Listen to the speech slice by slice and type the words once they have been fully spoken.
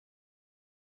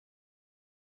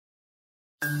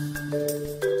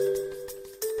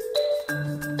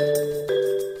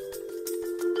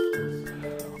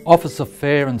Office of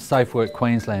Fair and Safe Work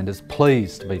Queensland is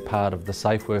pleased to be part of the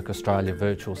Safe Work Australia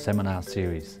virtual seminar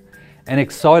series and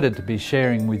excited to be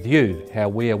sharing with you how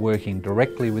we are working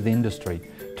directly with industry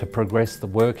to progress the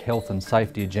work, health and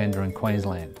safety agenda in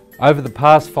Queensland. Over the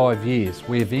past 5 years,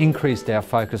 we have increased our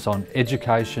focus on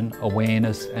education,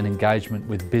 awareness and engagement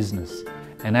with business,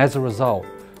 and as a result,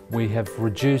 we have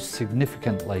reduced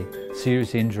significantly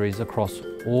serious injuries across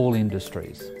all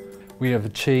industries. We have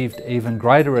achieved even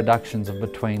greater reductions of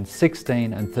between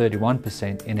 16 and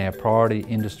 31% in our priority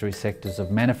industry sectors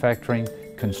of manufacturing,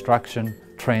 construction,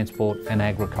 transport and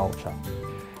agriculture.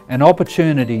 An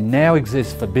opportunity now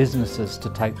exists for businesses to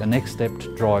take the next step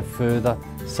to drive further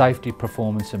safety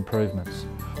performance improvements.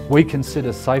 We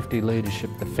consider safety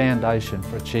leadership the foundation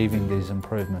for achieving these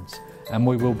improvements, and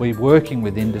we will be working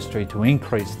with industry to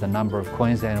increase the number of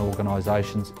Queensland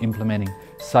organisations implementing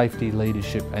safety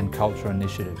leadership and culture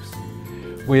initiatives.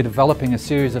 We are developing a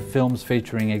series of films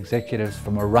featuring executives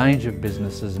from a range of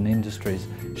businesses and industries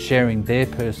sharing their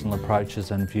personal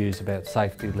approaches and views about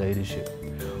safety leadership.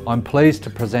 I'm pleased to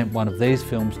present one of these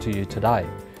films to you today,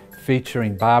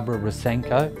 featuring Barbara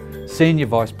Rusinko, Senior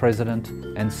Vice President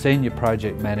and Senior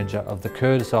Project Manager of the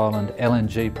Curtis Island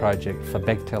LNG project for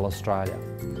Bechtel Australia.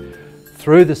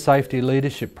 Through the Safety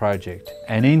Leadership Project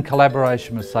and in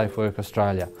collaboration with Safe Work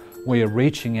Australia, we are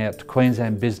reaching out to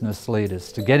Queensland business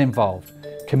leaders to get involved,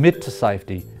 commit to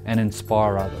safety and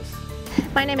inspire others.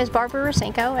 My name is Barbara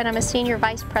Rusinko and I'm a Senior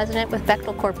Vice President with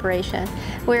Bechtel Corporation.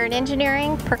 We're an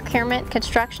engineering, procurement,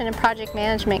 construction and project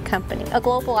management company, a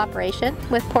global operation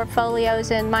with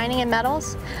portfolios in mining and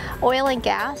metals, oil and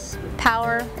gas,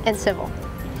 power and civil.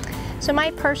 So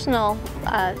my personal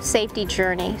safety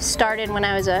journey started when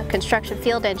I was a construction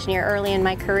field engineer early in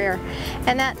my career.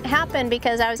 And that happened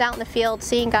because I was out in the field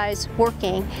seeing guys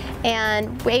working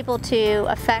and able to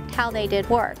affect how they did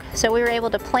work. So we were able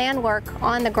to plan work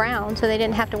on the ground so they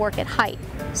didn't have to work at height.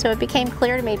 So it became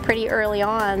clear to me pretty early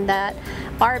on that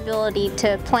our ability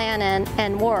to plan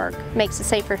and work makes it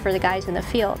safer for the guys in the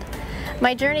field.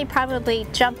 My journey probably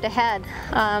jumped ahead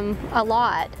a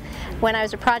lot when I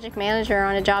was a project manager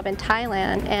on a job in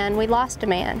Thailand and we lost a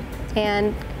man,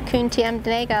 and Kun Tiem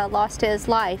Denega lost his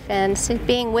life, and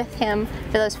being with him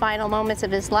for those final moments of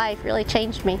his life really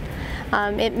changed me.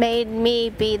 It made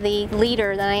me be the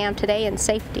leader that I am today in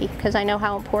safety because I know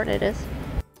how important it is.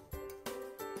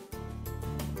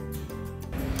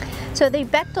 So the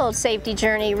Bechtel safety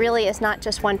journey really is not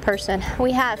just one person.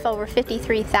 We have over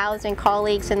 53,000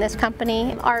 colleagues in this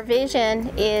company. Our vision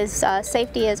is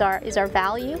safety is our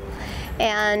value,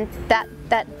 and that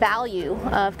value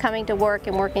of coming to work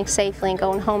and working safely and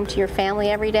going home to your family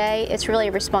every day, it's really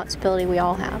a responsibility we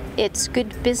all have. It's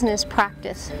good business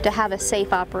practice to have a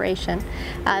safe operation.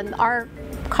 Our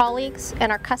colleagues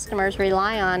and our customers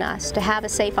rely on us to have a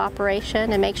safe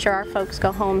operation and make sure our folks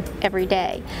go home every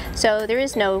day. So there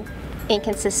is no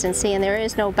inconsistency and there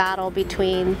is no battle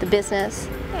between the business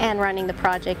and running the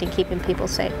project and keeping people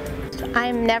safe.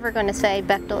 I'm never going to say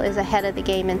Bechtel is ahead of the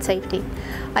game in safety.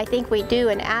 I think we do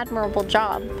an admirable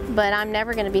job, but I'm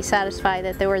never going to be satisfied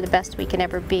that we're the best we can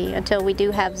ever be until we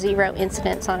do have 0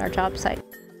 incidents on our job site.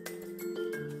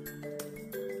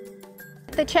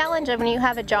 The challenge of when you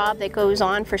have a job that goes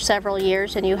on for several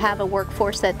years and you have a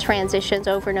workforce that transitions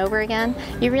over and over again,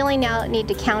 you really now need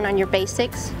to count on your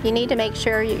basics. You need to make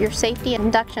sure your safety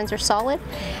inductions are solid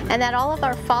and that all of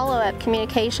our follow-up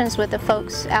communications with the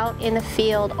folks out in the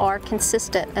field are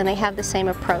consistent and they have the same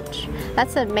approach.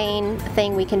 That's the main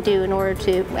thing we can do in order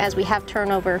to, as we have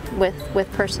turnover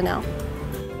with personnel.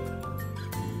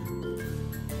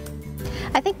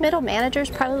 I think middle managers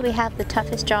probably have the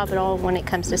toughest job at all when it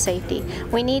comes to safety.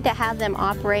 We need to have them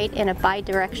operate in a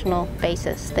bi-directional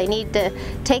basis. They need to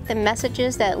take the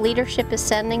messages that leadership is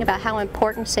sending about how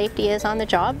important safety is on the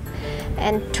job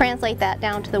and translate that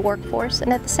down to the workforce.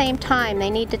 And at the same time, they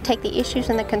need to take the issues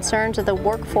and the concerns of the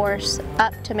workforce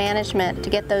up to management to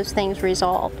get those things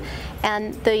resolved.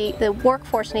 And the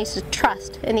workforce needs to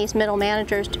trust in these middle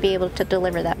managers to be able to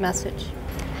deliver that message.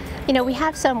 You know, we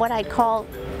have some what I'd call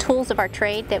tools of our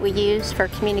trade that we use for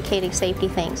communicating safety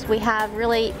things. We have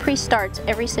really pre-starts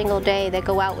every single day that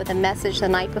go out with a message the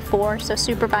night before so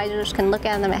supervisors can look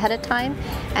at them ahead of time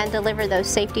and deliver those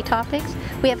safety topics.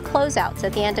 We have closeouts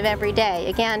at the end of every day,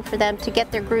 again for them to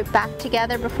get their group back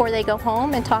together before they go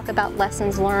home and talk about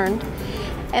lessons learned.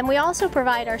 And we also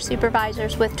provide our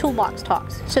supervisors with toolbox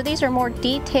talks. So these are more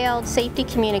detailed safety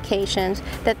communications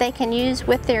that they can use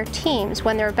with their teams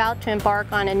when they're about to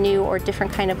embark on a new or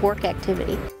different kind of work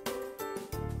activity.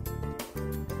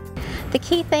 The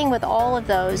key thing with all of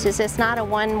those is it's not a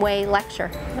one-way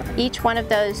lecture. Each one of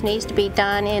those needs to be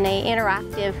done in an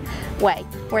interactive way,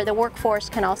 where the workforce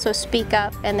can also speak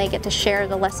up and they get to share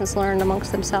the lessons learned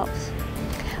amongst themselves.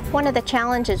 One of the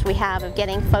challenges we have of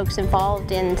getting folks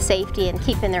involved in safety and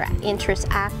keeping their interests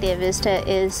active is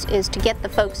to get the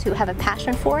folks who have a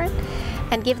passion for it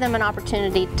and give them an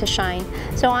opportunity to shine.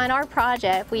 So on our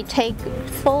project, we take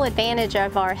full advantage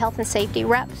of our health and safety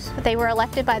reps. They were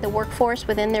elected by the workforce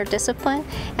within their discipline,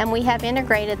 and we have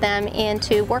integrated them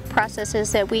into work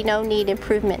processes that we know need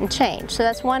improvement and change. So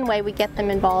that's one way we get them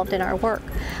involved in our work.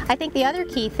 I think the other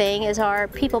key thing is our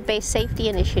people-based safety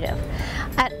initiative.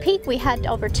 At peak, we had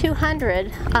over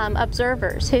 200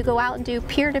 observers who go out and do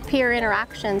peer-to-peer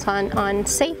interactions on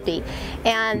safety,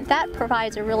 and that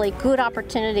provides a really good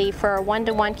opportunity for a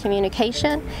one-to-one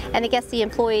communication, and it gets the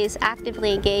employees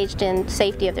actively engaged in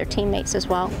safety of their teammates as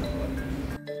well.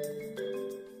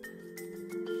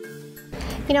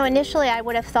 You know, initially I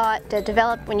would have thought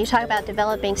when you talk about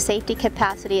developing safety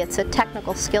capacity, it's a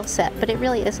technical skill set, but it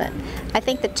really isn't. I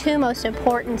think the two most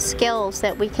important skills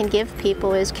that we can give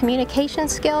people is communication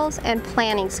skills and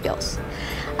planning skills.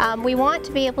 We want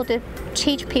to be able to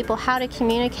teach people how to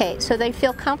communicate so they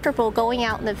feel comfortable going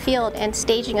out in the field and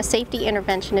staging a safety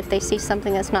intervention if they see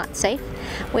something that's not safe.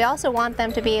 We also want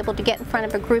them to be able to get in front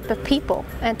of a group of people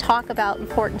and talk about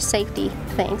important safety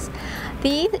things.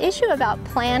 The issue about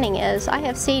planning is I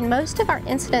have seen most of our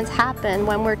incidents happen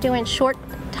when we're doing short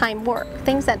time work,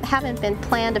 things that haven't been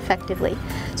planned effectively.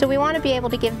 So we want to be able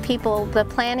to give people the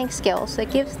planning skills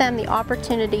that gives them the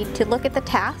opportunity to look at the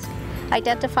task,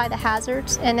 identify the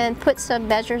hazards, and then put some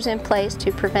measures in place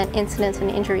to prevent incidents and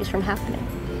injuries from happening.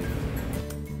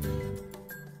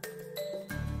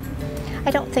 I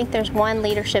don't think there's one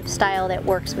leadership style that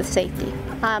works with safety.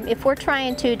 If we're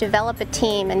trying to develop a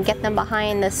team and get them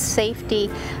behind the safety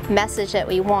message that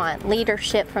we want,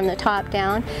 leadership from the top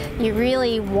down, you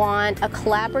really want a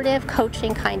collaborative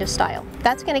coaching kind of style.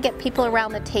 That's going to get people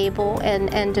around the table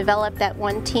and develop that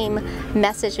one team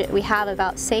message that we have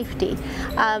about safety.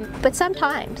 But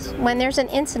sometimes when there's an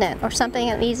incident or something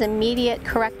that needs immediate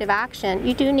corrective action,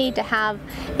 you do need to have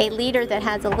a leader that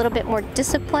has a little bit more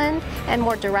discipline and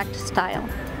more direct style.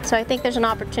 So I think there's an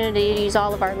opportunity to use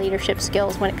all of our leadership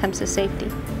skills when it comes to safety.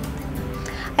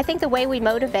 I think the way we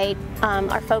motivate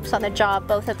our folks on the job,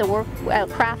 both at the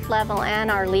craft level and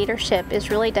our leadership,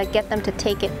 is really to get them to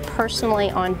take it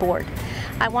personally on board.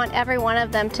 I want every one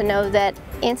of them to know that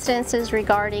instances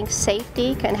regarding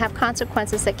safety can have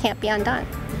consequences that can't be undone,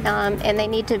 and they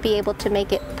need to be able to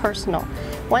make it personal.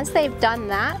 Once they've done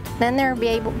that, then they're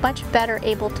much better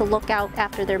able to look out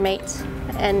after their mates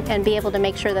and be able to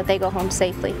make sure that they go home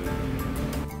safely.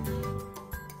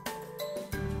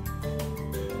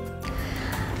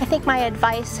 I think my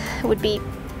advice would be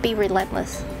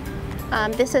relentless.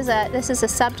 This is a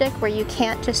subject where you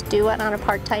can't just do it on a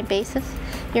part-time basis.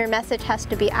 Your message has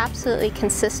to be absolutely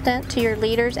consistent to your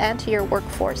leaders and to your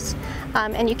workforce,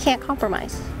 and you can't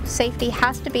compromise. Safety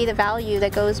has to be the value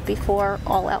that goes before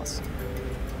all else.